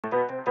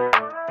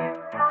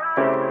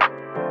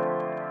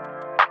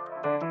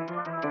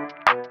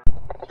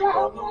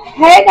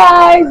Hey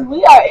guys,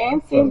 we are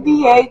in San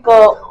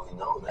Diego.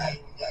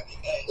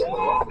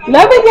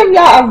 Let me give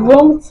y'all a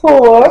room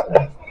tour.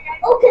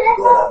 Okay.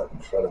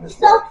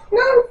 So,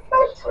 no,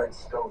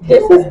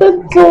 This is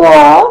the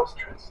door.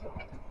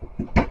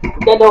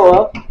 The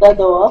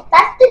door.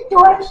 that's the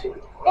door.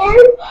 And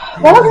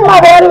What's my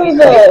battery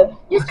there?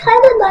 just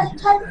kind of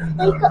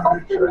like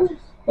open this.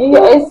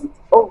 Yeah,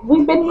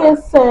 we've been here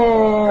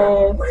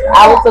since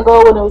hours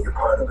ago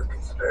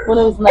when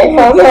it was nice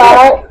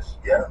outside.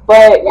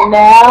 But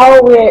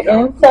now we're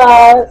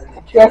inside.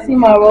 Jesse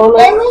my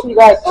Rolex. We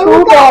got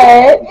two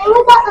beds. And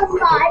we got a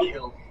light.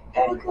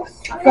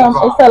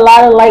 It's a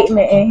lot of lighting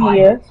in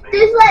here.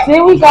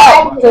 Then we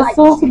got the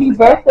soon-to-be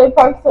birthday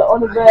person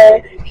on the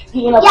bed,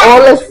 eating up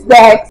all the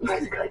snacks,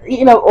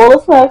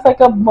 like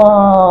a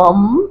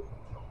bum.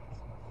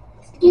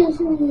 Excuse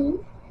me.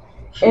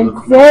 And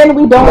then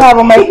we don't have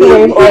a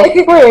microwave or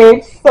a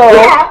fridge, so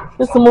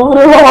just move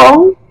it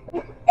along.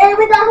 And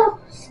we got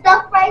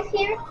stuff right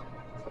here.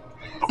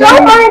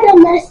 Don't mind the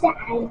mess that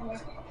I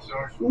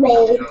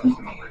made.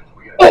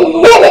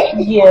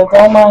 Yeah,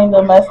 don't mind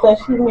the mess that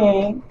she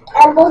made.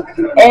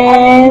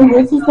 And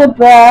this is the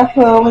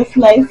bathroom. It's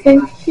nice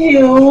and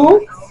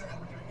cute.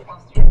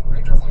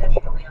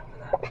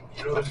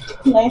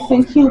 Nice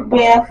and cute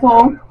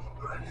bathroom.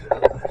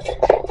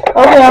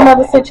 Okay, I'm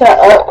about to sit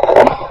y'all up.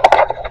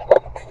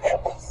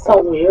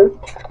 So weird.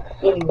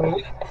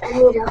 Anyway. I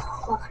need a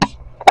wash.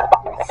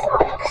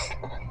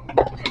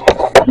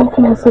 I'm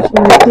gonna sit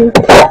you right here.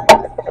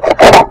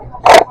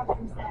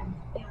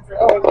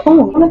 Oh,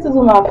 I'm going to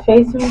do my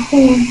face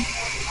routine.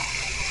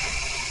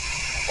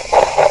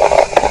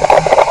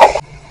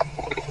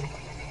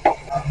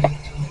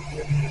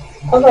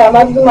 Okay, I'm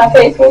about to do my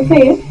face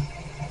routine.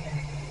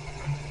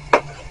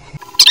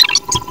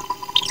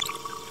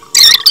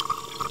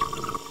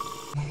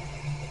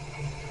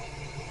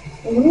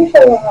 Let me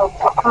show you how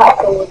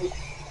hot it is.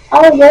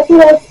 Oh, yes, you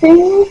have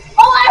seen? Oh,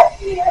 I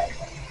see it.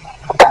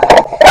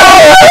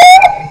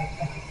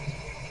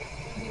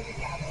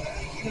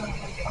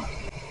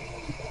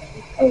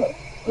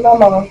 No,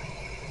 Mama.